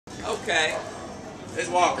Okay. It's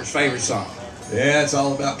Walker's favorite song. Yeah, it's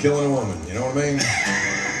all about killing a woman. You know what I mean?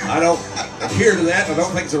 I don't adhere to that, and I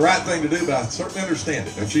don't think it's the right thing to do, but I certainly understand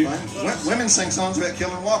it, don't you? Women sing songs about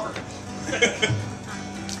killing Walker.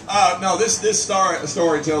 No, this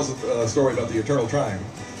story tells a story about the Eternal Triangle.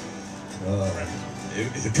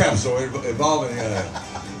 It's a trap story involving a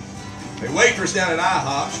waitress down at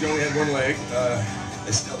IHOP. She only had one leg.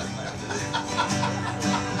 They still didn't have to do.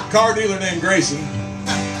 A car dealer named Grayson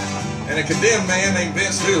and a condemned man named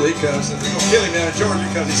Dooley, because they're going to kill him down in Georgia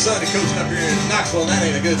because his son is coaching up here in Knoxville, and that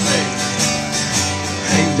ain't a good thing.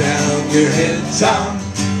 Hang down your head, Tom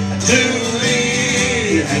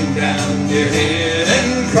Dooley. Hang down your head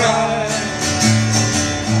and cry.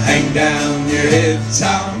 Hang down your head,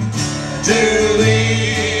 Tom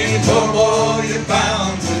Dooley. Poor boy, you're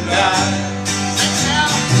bound to die.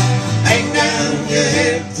 Hang down your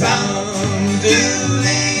head, Tom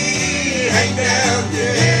Dooley. Hang down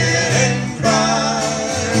your head and cry.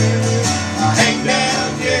 Hang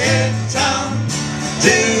down your head, Tom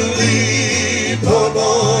Dooley. Poor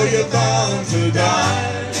boy, you're bound to die.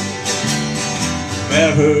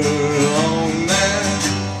 Met her on that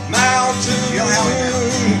mountain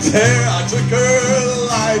there. I took her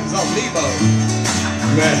lights on Nebo.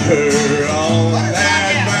 Met her on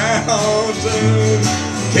that mountain.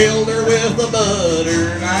 Killed her with a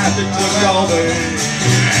butter knife that took all day.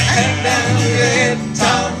 Hang down your head,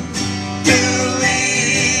 Tom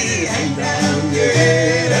Dooley. Hang down your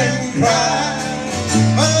head and cry.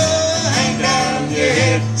 Oh, hang down your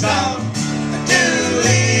head, Tom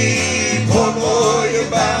Dooley. Poor boy, you're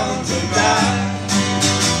bound to die.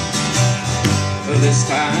 This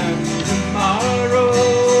time tomorrow,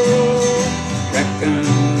 reckon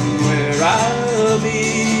where I'll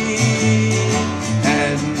be.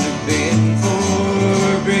 Hadn't it been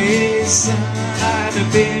for Grayson, I'd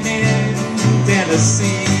have been in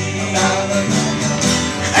Tennessee.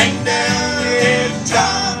 Hang down your head,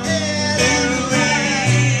 Tom Dooley.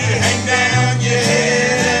 Hang down your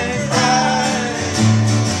head and cry.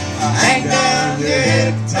 Hang down your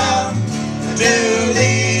head, Tom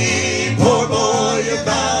Dooley. Poor boy, you're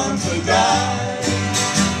bound to die.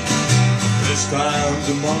 This time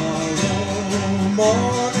tomorrow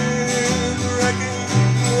morning, reckon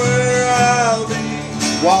where I'll be.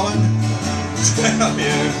 Wallen.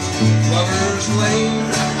 Yeah, Lover's Lane.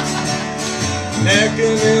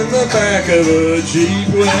 Necking in the back of a Jeep.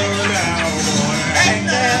 Well, now, boy, hang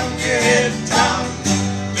down your head, Tom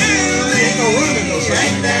Dooley. Ain't no room in those things.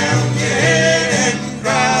 Hang down your head and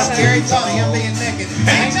cry. Scary Tony, I'm being naked.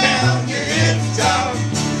 Hang down your head, Tom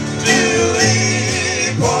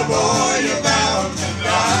Dooley. Poor boy, you're bound to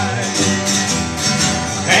die.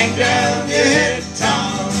 Hang down your head,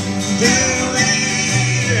 Tom Dooley.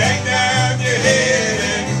 Hang down your head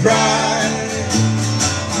and cry.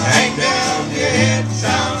 Hang down your head,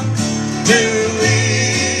 Tom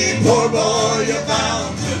Dooley. Poor boy, you're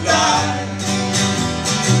bound to die.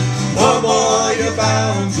 Poor boy, you're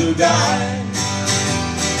bound to die.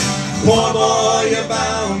 Poor boy, you're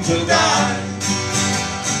bound to die.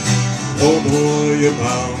 Poor boy, you're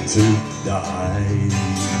bound to die.